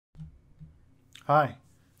Hi,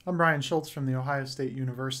 I'm Brian Schultz from The Ohio State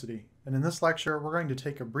University, and in this lecture we're going to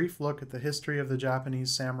take a brief look at the history of the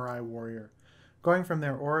Japanese samurai warrior, going from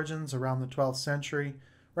their origins around the 12th century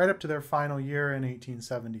right up to their final year in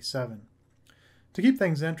 1877. To keep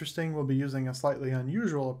things interesting, we'll be using a slightly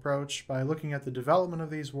unusual approach by looking at the development of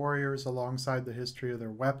these warriors alongside the history of their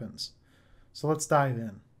weapons. So let's dive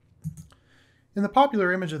in. In the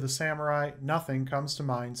popular image of the samurai, nothing comes to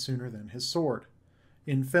mind sooner than his sword.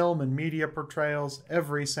 In film and media portrayals,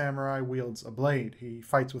 every samurai wields a blade. He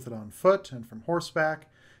fights with it on foot and from horseback,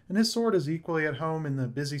 and his sword is equally at home in the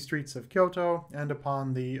busy streets of Kyoto and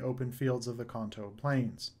upon the open fields of the Kanto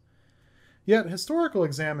Plains. Yet historical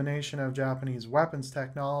examination of Japanese weapons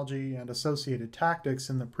technology and associated tactics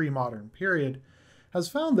in the pre-modern period has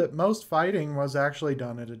found that most fighting was actually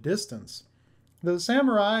done at a distance. The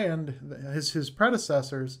samurai and his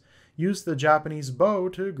predecessors used the Japanese bow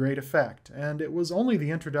to great effect, and it was only the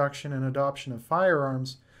introduction and adoption of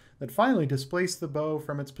firearms that finally displaced the bow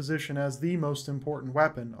from its position as the most important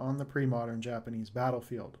weapon on the pre-modern Japanese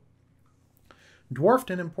battlefield. Dwarfed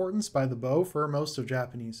in importance by the bow for most of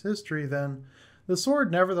Japanese history, then, the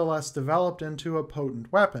sword nevertheless developed into a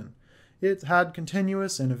potent weapon. It had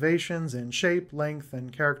continuous innovations in shape, length,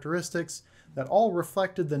 and characteristics that all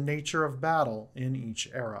reflected the nature of battle in each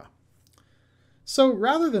era. So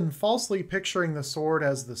rather than falsely picturing the sword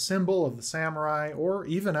as the symbol of the samurai or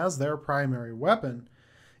even as their primary weapon,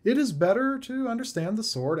 it is better to understand the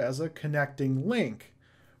sword as a connecting link,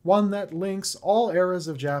 one that links all eras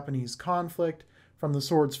of Japanese conflict from the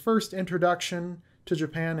sword's first introduction to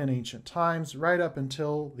Japan in ancient times right up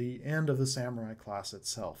until the end of the samurai class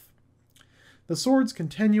itself. The sword's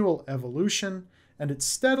continual evolution and its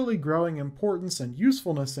steadily growing importance and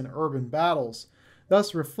usefulness in urban battles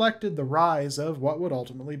thus reflected the rise of what would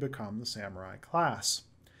ultimately become the samurai class.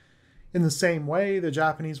 In the same way, the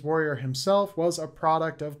Japanese warrior himself was a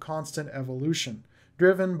product of constant evolution,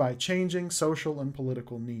 driven by changing social and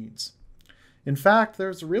political needs. In fact,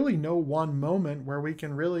 there's really no one moment where we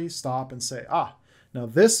can really stop and say, now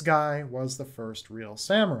this guy was the first real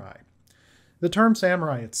samurai. The term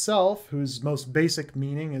samurai itself, whose most basic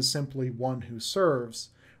meaning is simply one who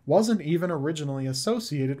serves, wasn't even originally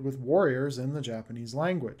associated with warriors in the Japanese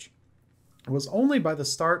language. It was only by the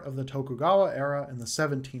start of the Tokugawa era in the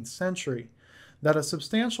 17th century that a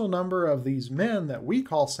substantial number of these men that we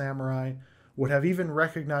call samurai would have even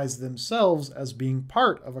recognized themselves as being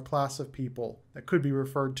part of a class of people that could be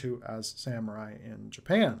referred to as samurai in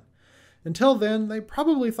Japan. Until then, they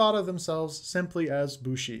probably thought of themselves simply as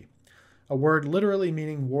bushi, a word literally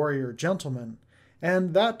meaning warrior gentleman,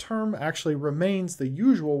 and that term actually remains the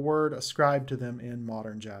usual word ascribed to them in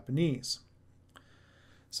modern Japanese.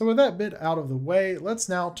 So with that bit out of the way, let's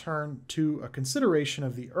now turn to a consideration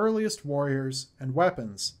of the earliest warriors and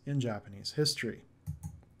weapons in Japanese history.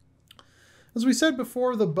 As we said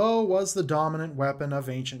before, the bow was the dominant weapon of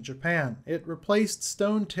ancient Japan. It replaced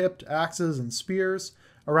stone-tipped axes and spears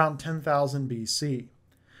around 10,000 BC.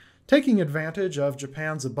 Taking advantage of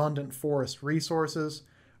Japan's abundant forest resources,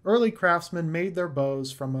 early craftsmen made their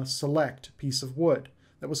bows from a select piece of wood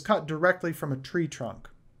that was cut directly from a tree trunk.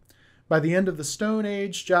 By the end of the Stone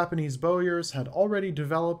Age, Japanese bowyers had already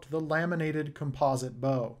developed the laminated composite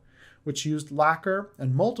bow, which used lacquer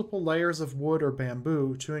and multiple layers of wood or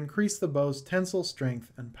bamboo to increase the bow's tensile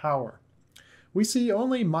strength and power. We see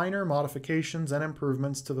only minor modifications and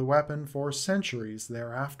improvements to the weapon for centuries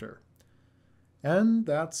thereafter. And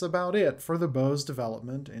that's about it for the bow's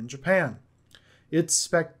development in Japan. Its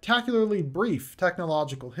spectacularly brief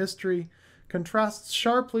technological history contrasts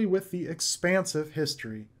sharply with the expansive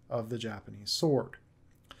history of the Japanese sword.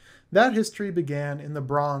 That history began in the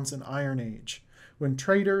Bronze and Iron Age, when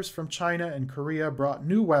traders from China and Korea brought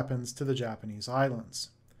new weapons to the Japanese islands.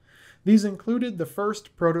 These included the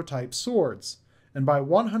first prototype swords, and by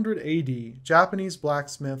 100 AD, Japanese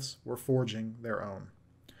blacksmiths were forging their own.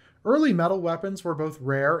 Early metal weapons were both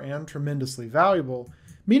rare and tremendously valuable,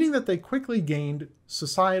 meaning that they quickly gained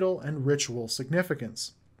societal and ritual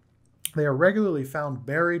significance. They are regularly found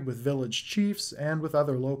buried with village chiefs and with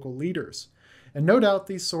other local leaders, and no doubt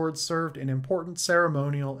these swords served in important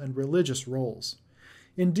ceremonial and religious roles.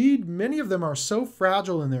 Indeed, many of them are so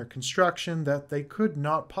fragile in their construction that they could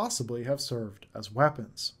not possibly have served as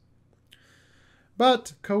weapons.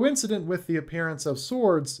 But coincident with the appearance of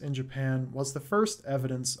swords in Japan was the first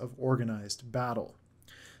evidence of organized battle.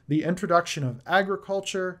 The introduction of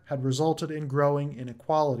agriculture had resulted in growing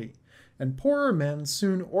inequality, and poorer men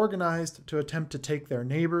soon organized to attempt to take their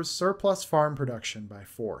neighbors' surplus farm production by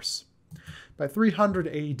force. By 300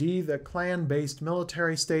 AD, the clan-based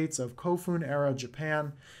military states of Kofun-era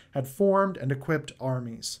Japan had formed and equipped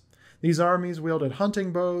armies. These armies wielded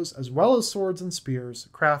hunting bows as well as swords and spears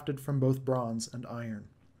crafted from both bronze and iron.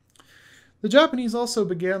 The Japanese also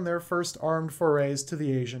began their first armed forays to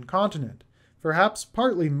the Asian continent, perhaps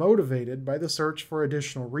partly motivated by the search for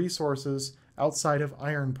additional resources outside of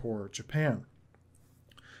iron-poor Japan.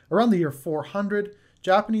 Around the year 400,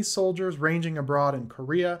 Japanese soldiers ranging abroad in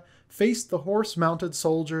Korea faced the horse-mounted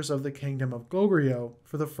soldiers of the kingdom of Goguryeo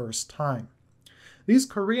for the first time. These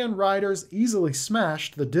Korean riders easily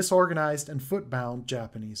smashed the disorganized and foot-bound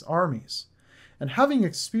Japanese armies. And having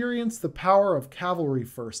experienced the power of cavalry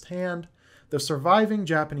firsthand, the surviving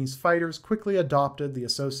Japanese fighters quickly adopted the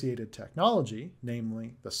associated technology,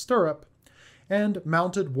 namely the stirrup, and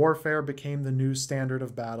mounted warfare became the new standard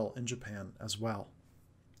of battle in Japan as well.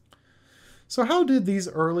 So how did these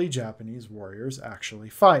early Japanese warriors actually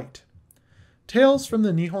fight? Tales from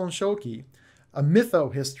the Nihon Shoki, a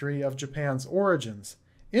mytho-history of Japan's origins,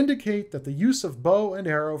 indicate that the use of bow and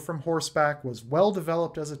arrow from horseback was well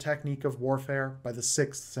developed as a technique of warfare by the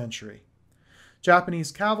 6th century.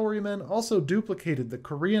 Japanese cavalrymen also duplicated the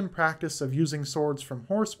Korean practice of using swords from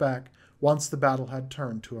horseback once the battle had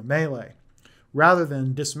turned to a melee, rather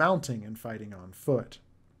than dismounting and fighting on foot.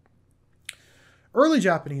 Early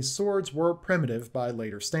Japanese swords were primitive by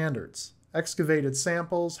later standards. Excavated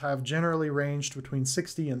samples have generally ranged between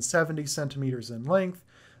 60 and 70 centimeters in length,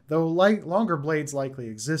 though longer blades likely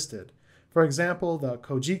existed. For example, the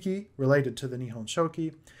Kojiki, related to the Nihon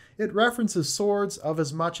Shoki, it references swords of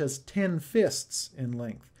as much as 10 fists in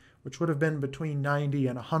length, which would have been between 90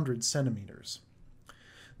 and 100 centimeters.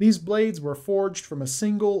 These blades were forged from a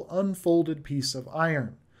single unfolded piece of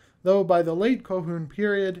iron, though by the late Kohun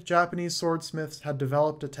period, Japanese swordsmiths had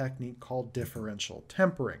developed a technique called differential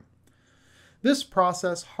tempering. This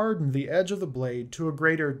process hardened the edge of the blade to a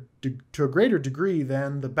greater degree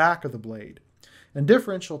than the back of the blade, and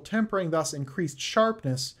differential tempering thus increased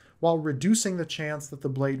sharpness while reducing the chance that the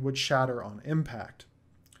blade would shatter on impact.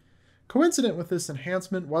 Coincident with this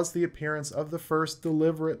enhancement was the appearance of the first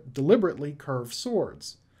deliberately curved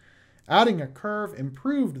swords. Adding a curve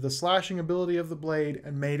improved the slashing ability of the blade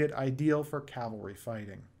and made it ideal for cavalry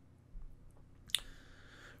fighting.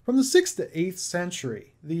 From the 6th to 8th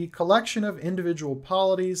century, the collection of individual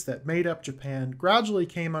polities that made up Japan gradually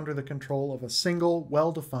came under the control of a single,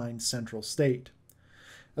 well-defined central state.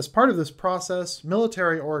 As part of this process,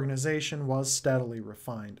 military organization was steadily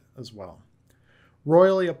refined as well.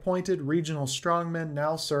 Royally appointed regional strongmen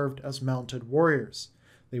now served as mounted warriors.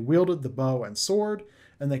 They wielded the bow and sword,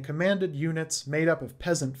 and they commanded units made up of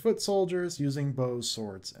peasant foot soldiers using bows,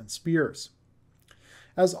 swords, and spears.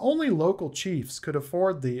 As only local chiefs could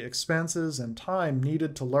afford the expenses and time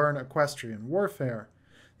needed to learn equestrian warfare,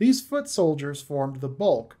 these foot soldiers formed the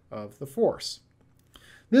bulk of the force.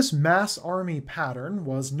 This mass army pattern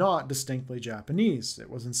was not distinctly Japanese. It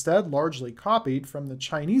was instead largely copied from the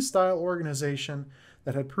Chinese-style organization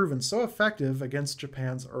that had proven so effective against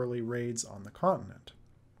Japan's early raids on the continent.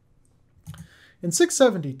 In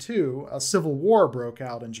 672, a civil war broke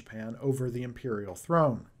out in Japan over the imperial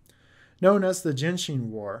throne. Known as the Genshin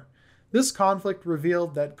War, this conflict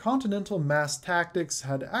revealed that continental mass tactics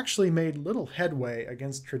had actually made little headway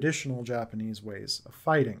against traditional Japanese ways of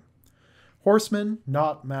fighting. Horsemen,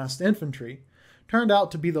 not massed infantry, turned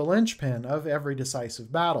out to be the linchpin of every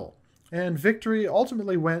decisive battle, and victory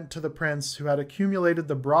ultimately went to the prince who had accumulated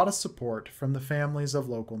the broadest support from the families of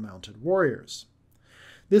local mounted warriors.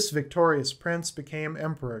 This victorious prince became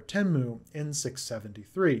Emperor Tenmu in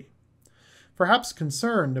 673. Perhaps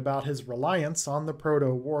concerned about his reliance on the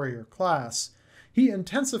proto-warrior class, he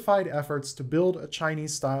intensified efforts to build a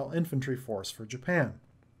Chinese-style infantry force for Japan.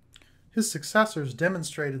 His successors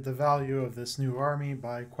demonstrated the value of this new army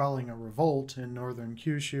by quelling a revolt in northern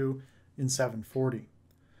Kyushu in 740.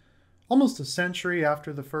 Almost a century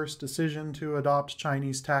after the first decision to adopt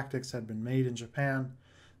Chinese tactics had been made in Japan,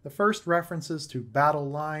 the first references to battle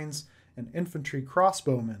lines and infantry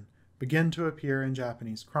crossbowmen begin to appear in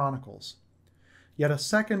Japanese chronicles. Yet a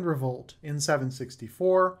second revolt in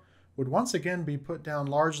 764 would once again be put down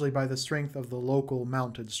largely by the strength of the local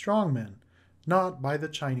mounted strongmen, not by the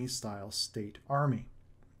Chinese-style state army.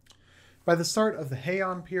 By the start of the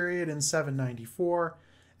Heian period in 794,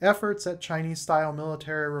 efforts at Chinese-style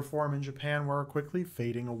military reform in Japan were quickly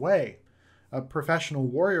fading away. A professional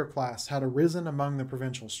warrior class had arisen among the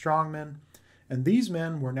provincial strongmen, and these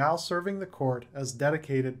men were now serving the court as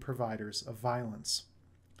dedicated providers of violence.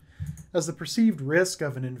 As the perceived risk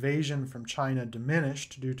of an invasion from China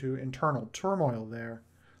diminished due to internal turmoil there,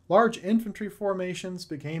 large infantry formations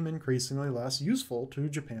became increasingly less useful to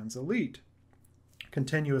Japan's elite.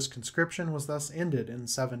 Continuous conscription was thus ended in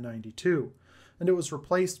 792, and it was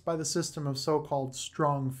replaced by the system of so-called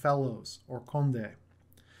strong fellows, or conde.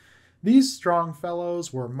 These strong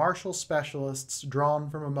fellows were martial specialists drawn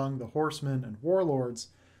from among the horsemen and warlords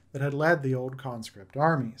that had led the old conscript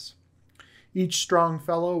armies. Each strong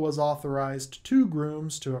fellow was authorized 2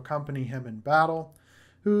 grooms to accompany him in battle,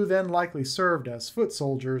 who then likely served as foot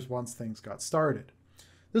soldiers once things got started.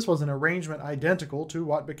 This was an arrangement identical to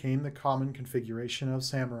what became the common configuration of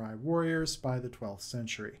samurai warriors by the 12th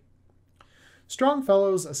century. Strong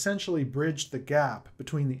fellows essentially bridged the gap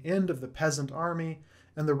between the end of the peasant army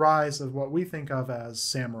and the rise of what we think of as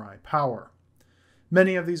samurai power.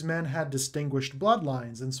 Many of these men had distinguished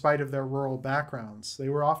bloodlines in spite of their rural backgrounds. They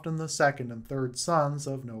were often the second and third sons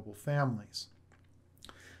of noble families.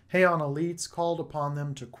 Heian elites called upon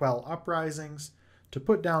them to quell uprisings, to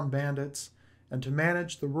put down bandits, and to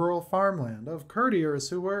manage the rural farmland of courtiers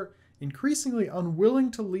who were increasingly unwilling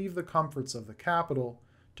to leave the comforts of the capital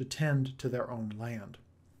to tend to their own land.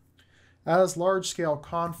 As large-scale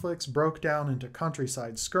conflicts broke down into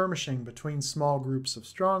countryside skirmishing between small groups of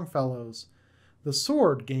strong fellows, the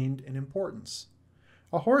sword gained in importance.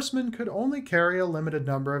 A horseman could only carry a limited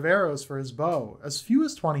number of arrows for his bow, as few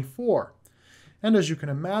as 24, and as you can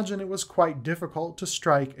imagine, it was quite difficult to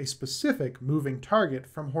strike a specific moving target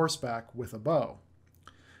from horseback with a bow.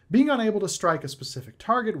 Being unable to strike a specific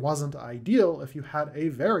target wasn't ideal if you had a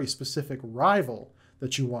very specific rival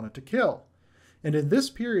that you wanted to kill. And in this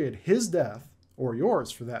period, his death, or yours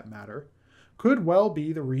for that matter, could well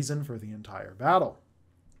be the reason for the entire battle.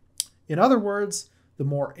 In other words, the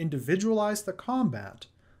more individualized the combat,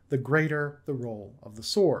 the greater the role of the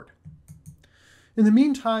sword. In the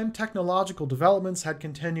meantime, technological developments had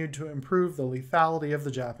continued to improve the lethality of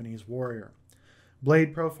the Japanese warrior.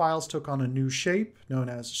 Blade profiles took on a new shape, known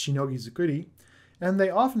as shinogi-zukuri, and they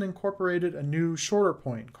often incorporated a new shorter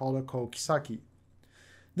point called a kokisaki.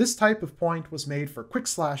 This type of point was made for quick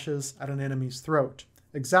slashes at an enemy's throat,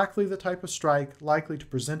 exactly the type of strike likely to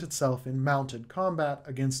present itself in mounted combat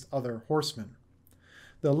against other horsemen.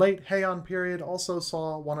 The late Heian period also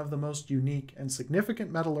saw one of the most unique and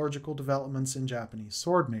significant metallurgical developments in Japanese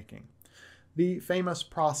sword-making, the famous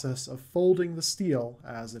process of folding the steel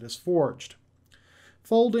as it is forged.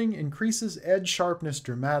 Folding increases edge sharpness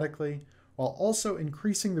dramatically, while also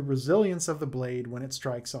increasing the resilience of the blade when it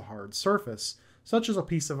strikes a hard surface, such as a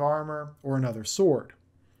piece of armor or another sword.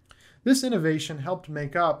 This innovation helped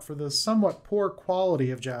make up for the somewhat poor quality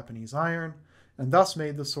of Japanese iron, and thus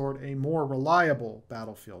made the sword a more reliable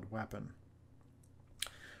battlefield weapon.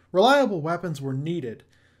 Reliable weapons were needed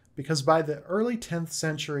because by the early 10th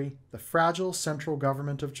century, the fragile central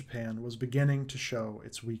government of Japan was beginning to show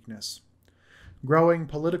its weakness. Growing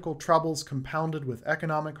political troubles compounded with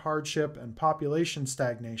economic hardship and population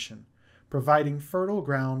stagnation, providing fertile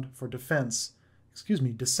ground for dissent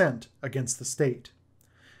against the state.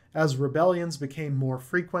 As rebellions became more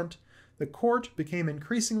frequent, the court became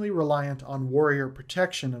increasingly reliant on warrior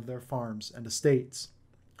protection of their farms and estates.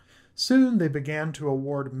 Soon they began to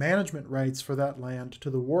award management rights for that land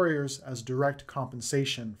to the warriors as direct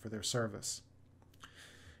compensation for their service.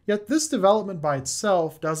 Yet this development by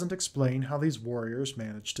itself doesn't explain how these warriors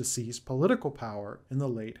managed to seize political power in the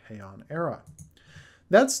late Heian era.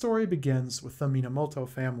 That story begins with the Minamoto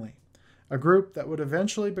family, a group that would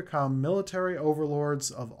eventually become military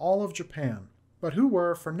overlords of all of Japan, but who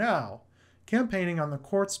were, for now, campaigning on the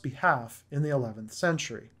court's behalf in the 11th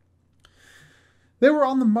century. They were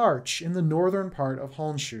on the march in the northern part of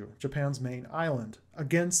Honshu, Japan's main island,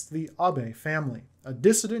 against the Abe family, a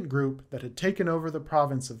dissident group that had taken over the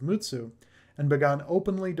province of Mutsu and begun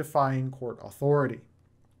openly defying court authority.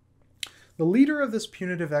 The leader of this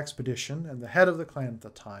punitive expedition and the head of the clan at the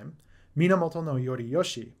time, Minamoto no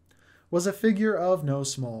Yoriyoshi, was a figure of no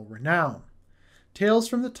small renown. Tales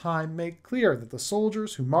from the time make clear that the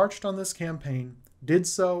soldiers who marched on this campaign did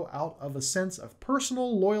so out of a sense of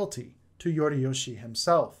personal loyalty to Yoriyoshi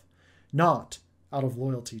himself, not out of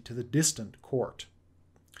loyalty to the distant court.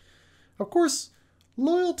 Of course,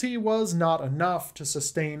 loyalty was not enough to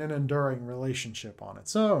sustain an enduring relationship on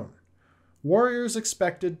its own. Warriors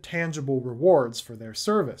expected tangible rewards for their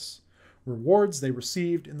service, rewards they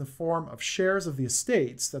received in the form of shares of the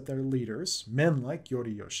estates that their leaders, men like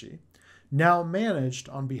Yoriyoshi, now managed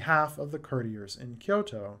on behalf of the courtiers in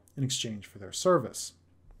Kyoto in exchange for their service.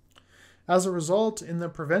 As a result, in the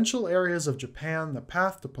provincial areas of Japan, the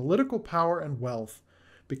path to political power and wealth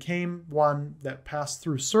became one that passed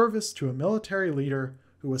through service to a military leader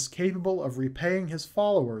who was capable of repaying his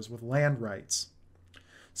followers with land rights.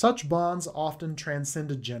 Such bonds often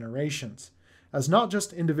transcended generations, as not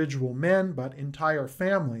just individual men but entire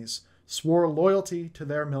families swore loyalty to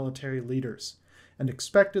their military leaders, and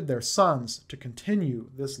expected their sons to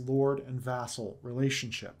continue this lord and vassal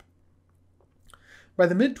relationship. By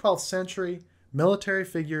the mid-12th century, military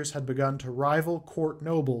figures had begun to rival court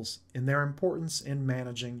nobles in their importance in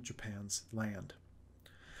managing Japan's land.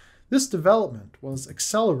 This development was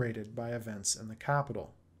accelerated by events in the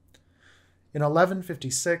capital. In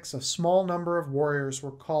 1156, a small number of warriors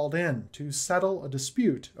were called in to settle a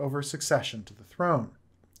dispute over succession to the throne.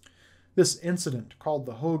 This incident, called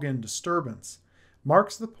the Hogan Disturbance,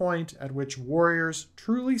 marks the point at which warriors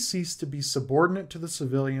truly ceased to be subordinate to the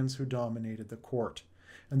civilians who dominated the court,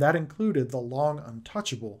 and that included the long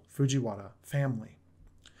untouchable Fujiwara family.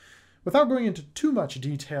 Without going into too much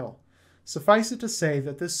detail, suffice it to say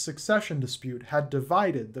that this succession dispute had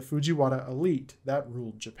divided the Fujiwara elite that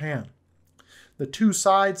ruled Japan. The two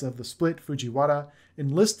sides of the split Fujiwara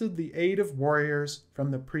enlisted the aid of warriors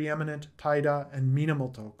from the preeminent Taira and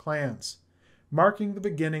Minamoto clans, marking the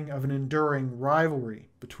beginning of an enduring rivalry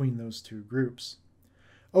between those two groups.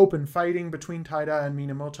 Open fighting between Taira and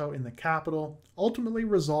Minamoto in the capital ultimately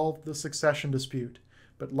resolved the succession dispute,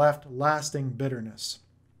 but left lasting bitterness.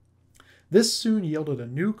 This soon yielded a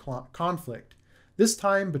new conflict, this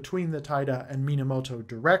time between the Taira and Minamoto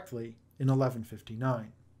directly in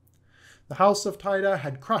 1159. The House of Taira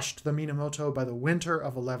had crushed the Minamoto by the winter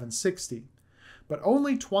of 1160, but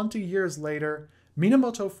only 20 years later,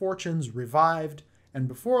 Minamoto fortunes revived, and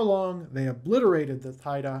before long they obliterated the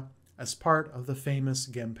Taira as part of the famous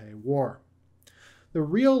Genpei War. The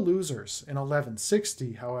real losers in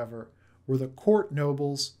 1160, however, were the court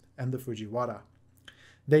nobles and the Fujiwara.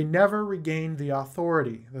 They never regained the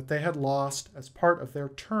authority that they had lost as part of their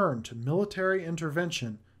turn to military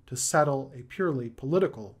intervention to settle a purely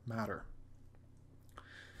political matter.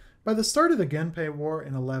 By the start of the Genpei War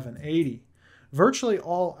in 1180, virtually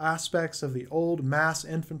all aspects of the old mass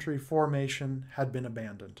infantry formation had been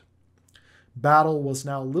abandoned. Battle was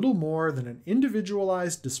now little more than an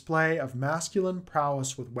individualized display of masculine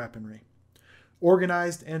prowess with weaponry.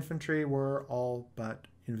 Organized infantry were all but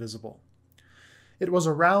invisible. It was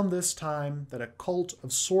around this time that a cult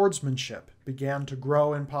of swordsmanship began to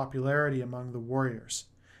grow in popularity among the warriors,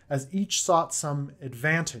 as each sought some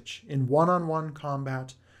advantage in one-on-one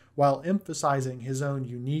combat while emphasizing his own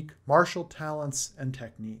unique martial talents and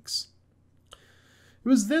techniques. It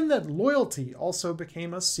was then that loyalty also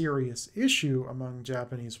became a serious issue among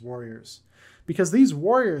Japanese warriors, because these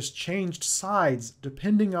warriors changed sides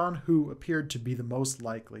depending on who appeared to be the most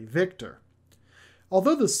likely victor.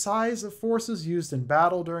 Although the size of forces used in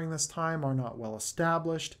battle during this time are not well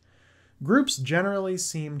established, groups generally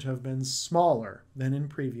seem to have been smaller than in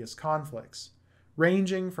previous conflicts,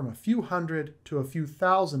 ranging from a few hundred to a few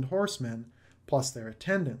thousand horsemen, plus their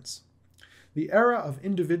attendants. The era of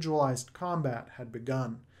individualized combat had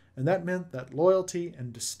begun, and that meant that loyalty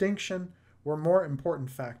and distinction were more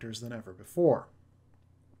important factors than ever before.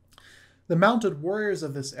 The mounted warriors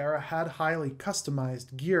of this era had highly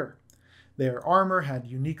customized gear. Their armor had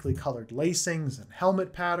uniquely colored lacings and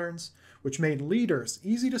helmet patterns, which made leaders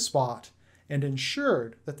easy to spot and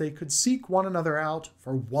ensured that they could seek one another out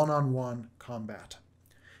for one-on-one combat.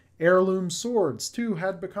 Heirloom swords, too,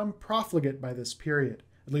 had become profligate by this period,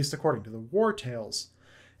 at least according to the war tales,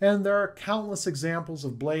 and there are countless examples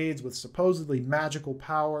of blades with supposedly magical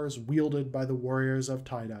powers wielded by the warriors of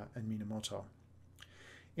Taira and Minamoto.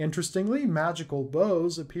 Interestingly, magical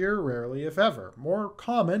bows appear rarely if ever. More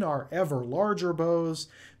common are ever larger bows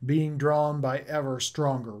being drawn by ever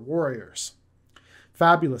stronger warriors.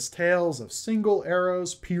 Fabulous tales of single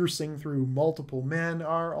arrows piercing through multiple men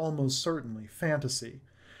are almost certainly fantasy,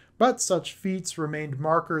 but such feats remained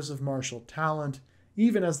markers of martial talent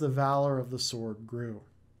even as the valor of the sword grew.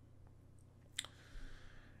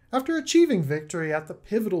 After achieving victory at the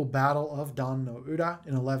pivotal Battle of Dan no Ura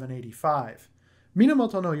in 1185,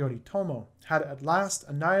 Minamoto no Yoritomo had at last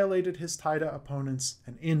annihilated his Taira opponents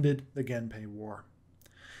and ended the Genpei War.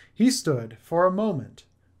 He stood, for a moment,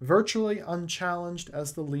 virtually unchallenged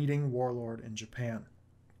as the leading warlord in Japan.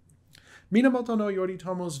 Minamoto no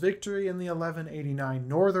Yoritomo's victory in the 1189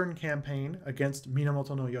 Northern Campaign against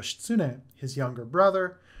Minamoto no Yoshitsune, his younger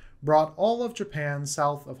brother, brought all of Japan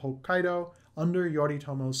south of Hokkaido under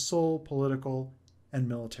Yoritomo's sole political and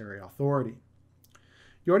military authority.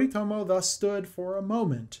 Yoritomo thus stood for a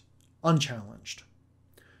moment unchallenged.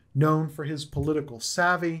 Known for his political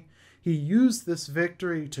savvy, he used this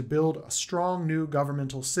victory to build a strong new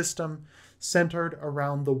governmental system centered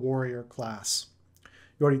around the warrior class.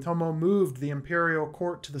 Yoritomo moved the imperial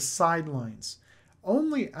court to the sidelines,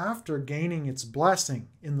 only after gaining its blessing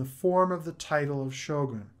in the form of the title of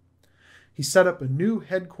shogun. He set up a new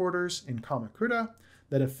headquarters in Kamakura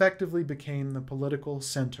that effectively became the political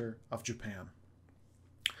center of Japan.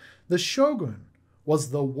 The shogun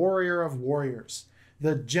was the warrior of warriors,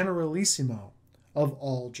 the generalissimo of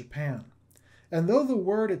all Japan. And though the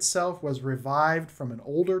word itself was revived from an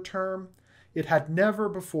older term, it had never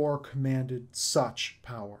before commanded such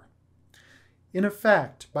power. In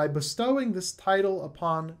effect, by bestowing this title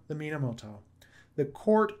upon the Minamoto, the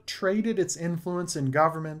court traded its influence in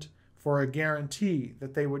government for a guarantee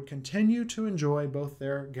that they would continue to enjoy both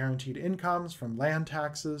their guaranteed incomes from land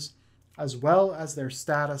taxes as well as their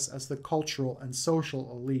status as the cultural and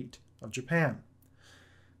social elite of Japan.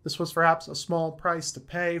 This was perhaps a small price to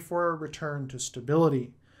pay for a return to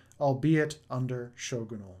stability, albeit under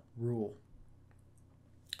shogunal rule.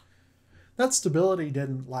 That stability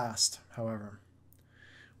didn't last, however.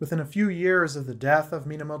 Within a few years of the death of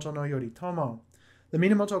Minamoto no Yoritomo, the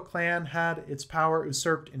Minamoto clan had its power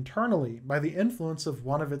usurped internally by the influence of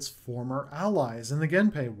one of its former allies in the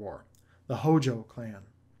Genpei War, the Hojo clan.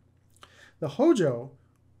 The Hojo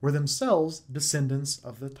were themselves descendants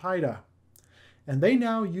of the Taira, and they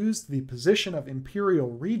now used the position of imperial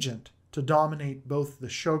regent to dominate both the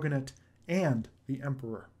shogunate and the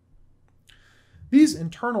emperor. These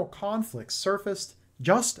internal conflicts surfaced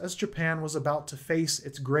just as Japan was about to face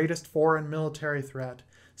its greatest foreign military threat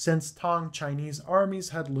since Tang Chinese armies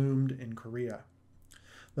had loomed in Korea.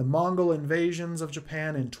 The Mongol invasions of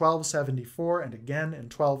Japan in 1274 and again in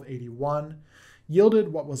 1281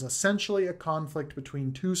 yielded what was essentially a conflict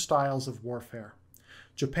between two styles of warfare: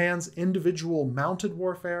 Japan's individual mounted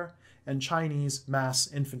warfare and Chinese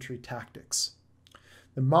mass infantry tactics.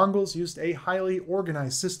 The Mongols used a highly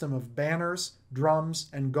organized system of banners, drums,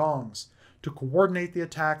 and gongs to coordinate the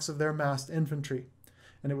attacks of their massed infantry,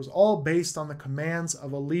 and it was all based on the commands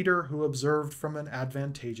of a leader who observed from an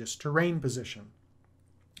advantageous terrain position.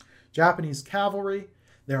 Japanese cavalry,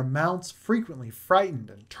 their mounts frequently frightened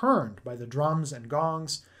and turned by the drums and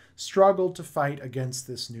gongs, struggled to fight against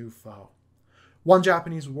this new foe. One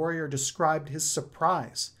Japanese warrior described his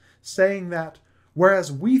surprise, saying that,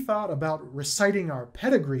 whereas we thought about reciting our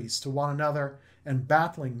pedigrees to one another and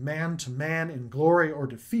battling man to man in glory or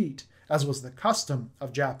defeat, as was the custom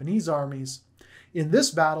of Japanese armies, in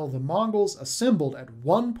this battle the Mongols assembled at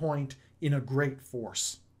one point in a great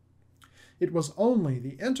force. It was only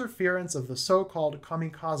the interference of the so-called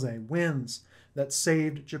kamikaze winds that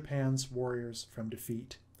saved Japan's warriors from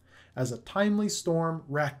defeat, as a timely storm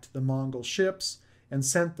wrecked the Mongol ships and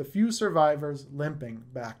sent the few survivors limping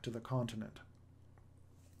back to the continent.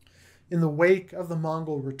 In the wake of the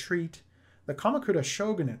Mongol retreat, the Kamakura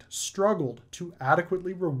shogunate struggled to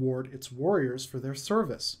adequately reward its warriors for their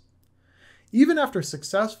service. Even after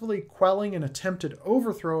successfully quelling an attempted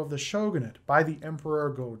overthrow of the shogunate by the Emperor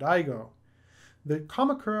Go-Daigo, the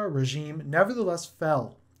Kamakura regime nevertheless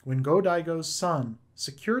fell when Go-Daigo's son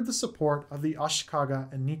secured the support of the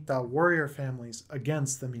Ashikaga and Nitta warrior families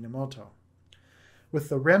against the Minamoto. With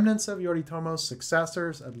the remnants of Yoritomo's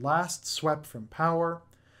successors at last swept from power,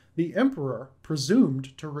 the emperor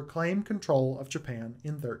presumed to reclaim control of Japan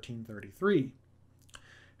in 1333.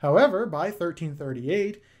 However, by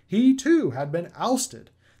 1338, he too had been ousted,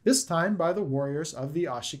 this time by the warriors of the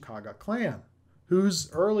Ashikaga clan,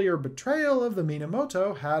 whose earlier betrayal of the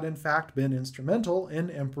Minamoto had in fact been instrumental in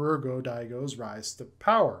Emperor Go-Daigo's rise to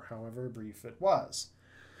power, however brief it was.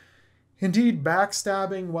 Indeed,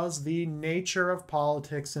 backstabbing was the nature of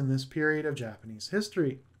politics in this period of Japanese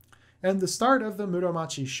history, and the start of the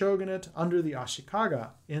Muromachi shogunate under the Ashikaga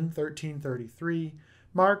in 1333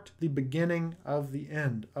 marked the beginning of the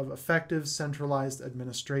end of effective centralized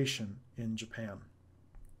administration in Japan.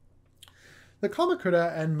 The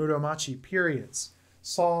Kamakura and Muromachi periods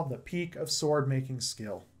saw the peak of sword-making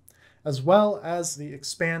skill, as well as the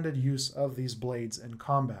expanded use of these blades in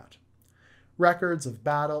combat. Records of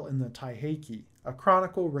battle in the Taiheki, a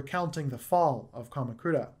chronicle recounting the fall of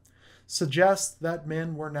Kamakura, suggest that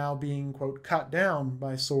men were now being, quote, cut down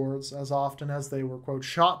by swords as often as they were, quote,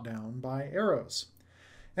 shot down by arrows.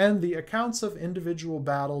 And the accounts of individual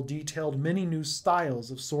battle detailed many new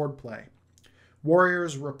styles of swordplay.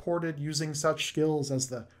 Warriors reported using such skills as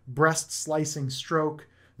the breast-slicing stroke,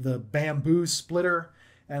 the bamboo splitter,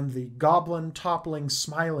 and the goblin-toppling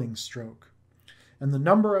smiling stroke. And the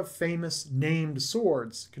number of famous named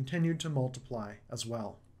swords continued to multiply as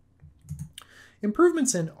well.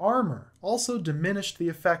 Improvements in armor also diminished the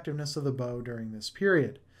effectiveness of the bow during this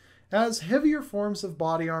period, as heavier forms of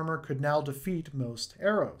body armor could now defeat most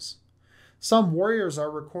arrows. Some warriors are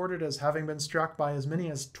recorded as having been struck by as many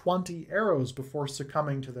as 20 arrows before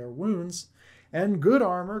succumbing to their wounds, and good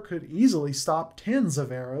armor could easily stop tens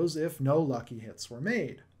of arrows if no lucky hits were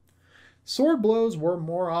made. Sword blows were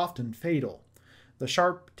more often fatal. The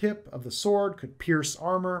sharp tip of the sword could pierce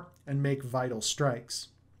armor and make vital strikes.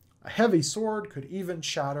 A heavy sword could even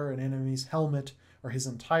shatter an enemy's helmet or his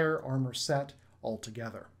entire armor set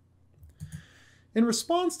altogether. In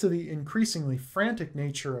response to the increasingly frantic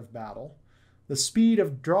nature of battle, the speed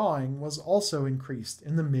of drawing was also increased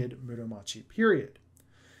in the mid-Muromachi period.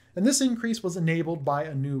 And this increase was enabled by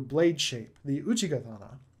a new blade shape, the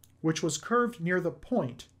uchigatana, which was curved near the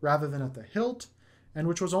point rather than at the hilt, and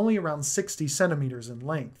which was only around 60 centimeters in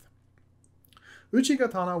length.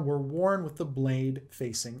 Uchigatana were worn with the blade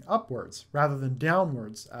facing upwards rather than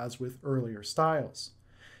downwards as with earlier styles.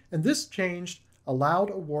 And this change allowed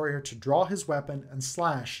a warrior to draw his weapon and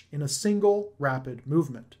slash in a single rapid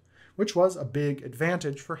movement, which was a big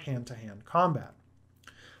advantage for hand-to-hand combat.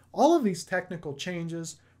 All of these technical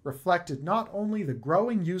changes reflected not only the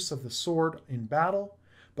growing use of the sword in battle,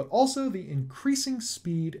 but also the increasing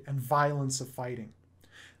speed and violence of fighting.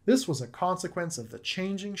 This was a consequence of the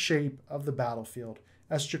changing shape of the battlefield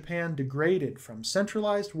as Japan degraded from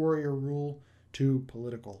centralized warrior rule to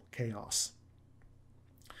political chaos.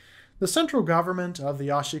 The central government of the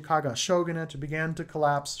Ashikaga shogunate began to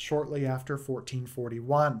collapse shortly after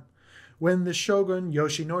 1441, when the shogun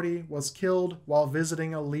Yoshinori was killed while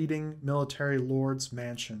visiting a leading military lord's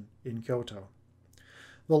mansion in Kyoto.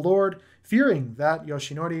 The lord, fearing that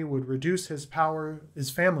Yoshinori would reduce his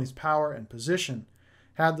family's power and position,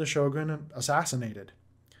 had the shogun assassinated.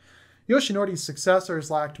 Yoshinori's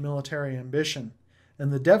successors lacked military ambition,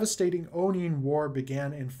 and the devastating Onin War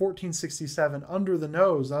began in 1467 under the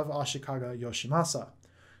nose of Ashikaga Yoshimasa,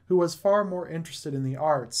 who was far more interested in the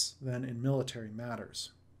arts than in military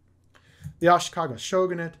matters. The Ashikaga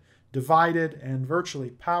shogunate, divided and virtually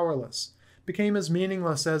powerless, became as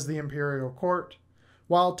meaningless as the imperial court,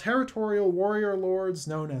 while territorial warrior lords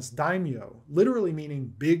known as daimyo, literally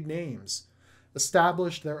meaning big names,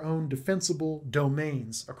 established their own defensible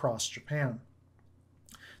domains across Japan.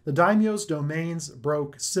 The daimyo's domains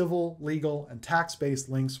broke civil, legal, and tax-based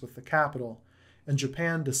links with the capital, and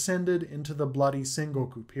Japan descended into the bloody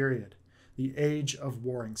Sengoku period, the age of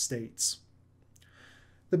warring states.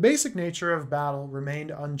 The basic nature of battle remained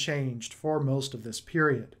unchanged for most of this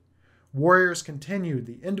period. Warriors continued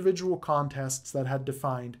the individual contests that had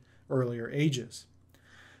defined earlier ages.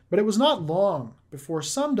 But it was not long before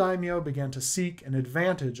some daimyo began to seek an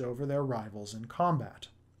advantage over their rivals in combat.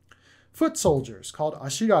 Foot soldiers, called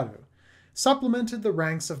ashigaru, supplemented the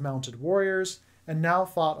ranks of mounted warriors and now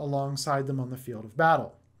fought alongside them on the field of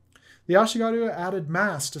battle. The ashigaru added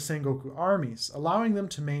mass to Sengoku armies, allowing them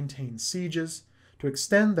to maintain sieges, to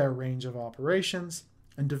extend their range of operations,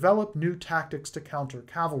 and develop new tactics to counter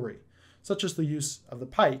cavalry, such as the use of the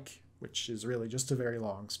pike, which is really just a very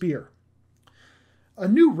long spear. A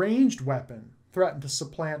new ranged weapon threatened to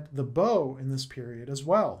supplant the bow in this period as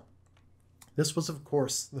well. This was, of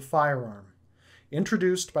course, the firearm,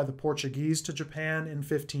 introduced by the Portuguese to Japan in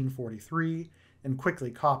 1543 and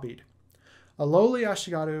quickly copied. A lowly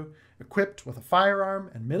ashigaru equipped with a firearm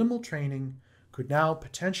and minimal training could now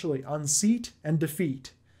potentially unseat and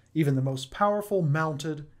defeat even the most powerful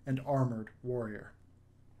mounted and armored warrior.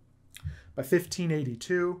 By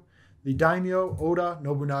 1582, the daimyo Oda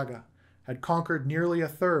Nobunaga had conquered nearly a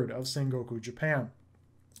third of Sengoku Japan,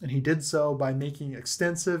 and he did so by making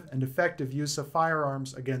extensive and effective use of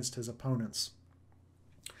firearms against his opponents.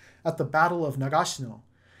 At the Battle of Nagashino,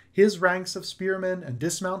 his ranks of spearmen and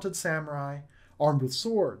dismounted samurai, armed with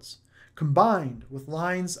swords, combined with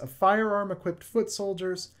lines of firearm-equipped foot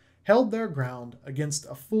soldiers, held their ground against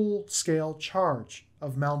a full-scale charge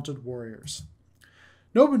of mounted warriors.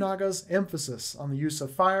 Nobunaga's emphasis on the use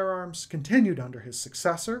of firearms continued under his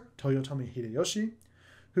successor, Toyotomi Hideyoshi,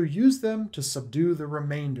 who used them to subdue the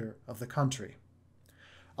remainder of the country.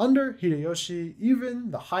 Under Hideyoshi,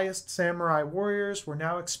 even the highest samurai warriors were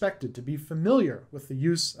now expected to be familiar with the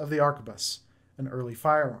use of the arquebus, an early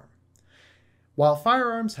firearm. While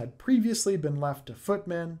firearms had previously been left to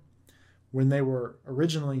footmen, when they were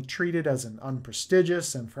originally treated as an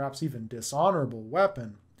unprestigious and perhaps even dishonorable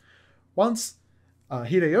weapon, once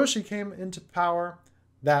Hideyoshi came into power,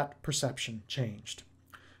 that perception changed.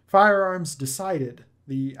 Firearms decided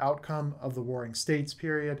the outcome of the Warring States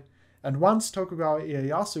period, and once Tokugawa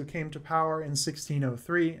Ieyasu came to power in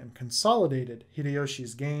 1603 and consolidated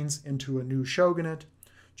Hideyoshi's gains into a new shogunate,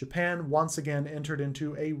 Japan once again entered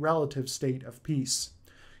into a relative state of peace,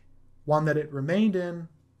 one that it remained in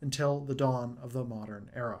until the dawn of the modern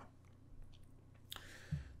era.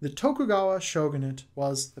 The Tokugawa shogunate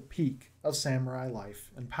was the peak of samurai life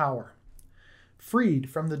and power. Freed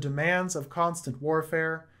from the demands of constant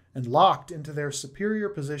warfare and locked into their superior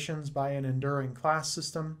positions by an enduring class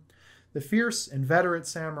system, the fierce, inveterate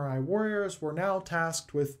samurai warriors were now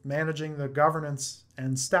tasked with managing the governance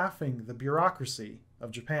and staffing the bureaucracy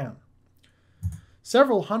of Japan.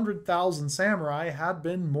 Several 100,000 samurai had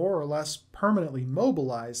been more or less permanently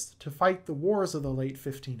mobilized to fight the wars of the late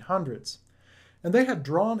 1500s, and they had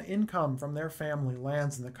drawn income from their family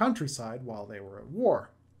lands in the countryside while they were at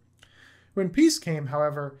war. When peace came,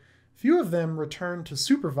 however, few of them returned to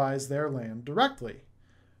supervise their land directly.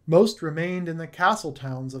 Most remained in the castle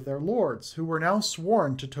towns of their lords, who were now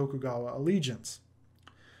sworn to Tokugawa allegiance.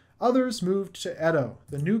 Others moved to Edo,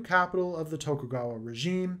 the new capital of the Tokugawa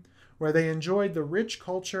regime, where they enjoyed the rich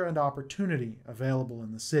culture and opportunity available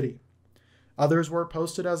in the city. Others were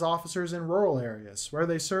posted as officers in rural areas, where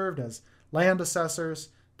they served as land assessors,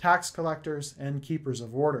 tax collectors, and keepers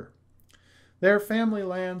of order. Their family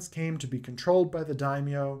lands came to be controlled by the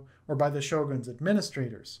daimyo or by the shogun's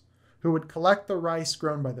administrators, who would collect the rice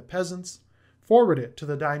grown by the peasants, forward it to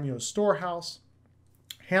the daimyo's storehouse,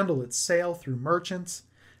 handle its sale through merchants,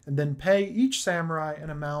 and then pay each samurai an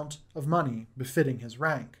amount of money befitting his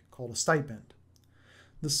rank, called a stipend.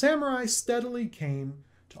 The samurai steadily came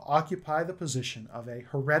to occupy the position of a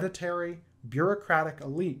hereditary, bureaucratic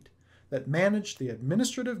elite that managed the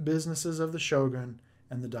administrative businesses of the shogun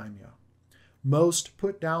and the daimyo. Most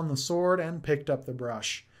put down the sword and picked up the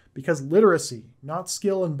brush, because literacy, not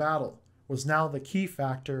skill in battle, was now the key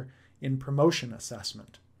factor in promotion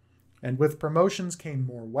assessment. And with promotions came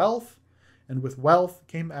more wealth, and with wealth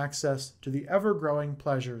came access to the ever-growing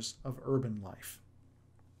pleasures of urban life.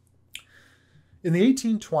 In the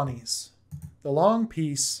 1820s, the long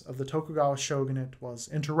peace of the Tokugawa shogunate was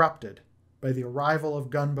interrupted by the arrival of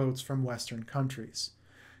gunboats from Western countries,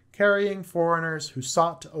 carrying foreigners who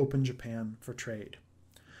sought to open Japan for trade.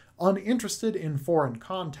 Uninterested in foreign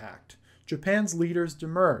contact, Japan's leaders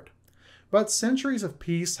demurred, but centuries of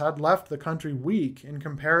peace had left the country weak in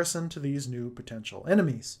comparison to these new potential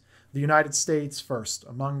enemies, the United States first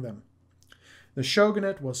among them. The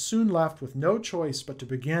shogunate was soon left with no choice but to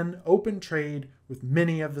begin open trade with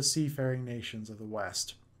many of the seafaring nations of the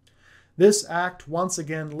West. This act once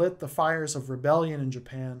again lit the fires of rebellion in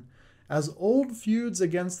Japan, as old feuds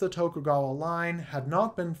against the Tokugawa line had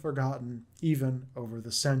not been forgotten even over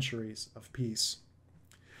the centuries of peace.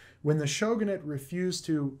 When the shogunate refused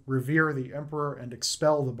to revere the emperor and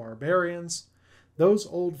expel the barbarians, those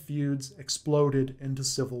old feuds exploded into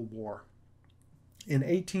civil war. In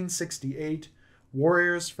 1868,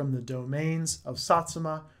 warriors from the domains of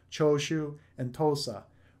Satsuma, Choshu, and Tosa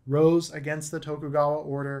rose against the Tokugawa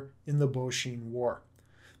order in the Boshin War.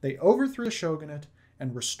 They overthrew the shogunate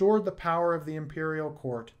and restored the power of the imperial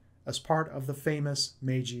court as part of the famous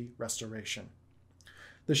Meiji Restoration.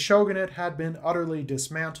 The shogunate had been utterly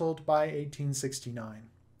dismantled by 1869.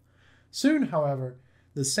 Soon, however,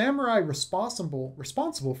 the samurai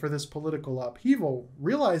responsible for this political upheaval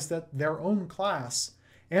realized that their own class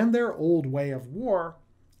and their old way of war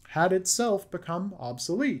had itself become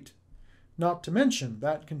obsolete. Not to mention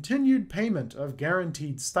that continued payment of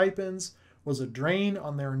guaranteed stipends was a drain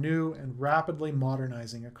on their new and rapidly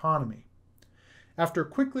modernizing economy. After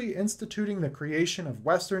quickly instituting the creation of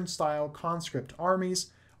Western-style conscript armies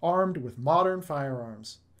armed with modern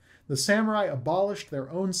firearms, the samurai abolished their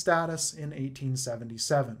own status in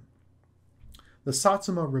 1877. The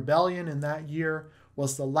Satsuma Rebellion in that year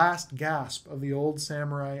was the last gasp of the old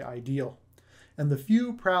samurai ideal, and the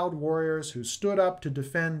few proud warriors who stood up to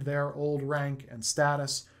defend their old rank and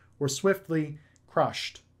status were swiftly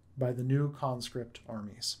crushed by the new conscript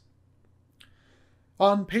armies.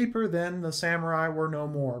 On paper, then, the samurai were no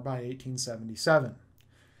more by 1877.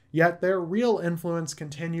 Yet their real influence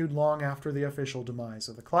continued long after the official demise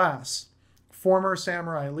of the class. Former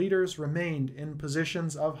samurai leaders remained in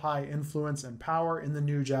positions of high influence and power in the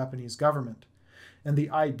new Japanese government, and the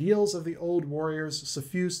ideals of the old warriors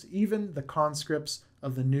suffused even the conscripts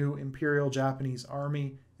of the new Imperial Japanese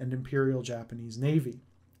Army and Imperial Japanese Navy.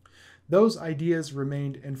 Those ideas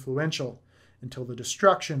remained influential until the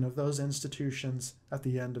destruction of those institutions at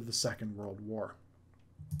the end of the Second World War.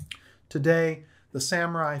 Today, the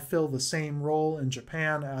samurai fill the same role in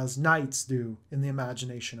Japan as knights do in the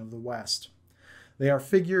imagination of the West. They are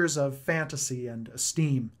figures of fantasy and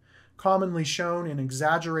esteem, commonly shown in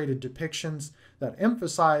exaggerated depictions that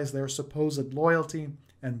emphasize their supposed loyalty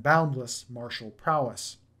and boundless martial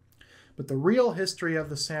prowess. But the real history of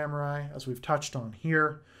the samurai, as we've touched on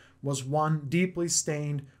here, was one deeply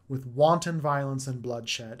stained with wanton violence and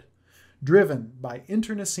bloodshed, driven by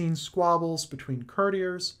internecine squabbles between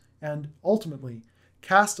courtiers, and ultimately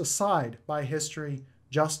cast aside by history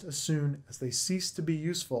just as soon as they ceased to be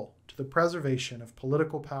useful to the preservation of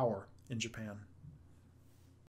political power in Japan.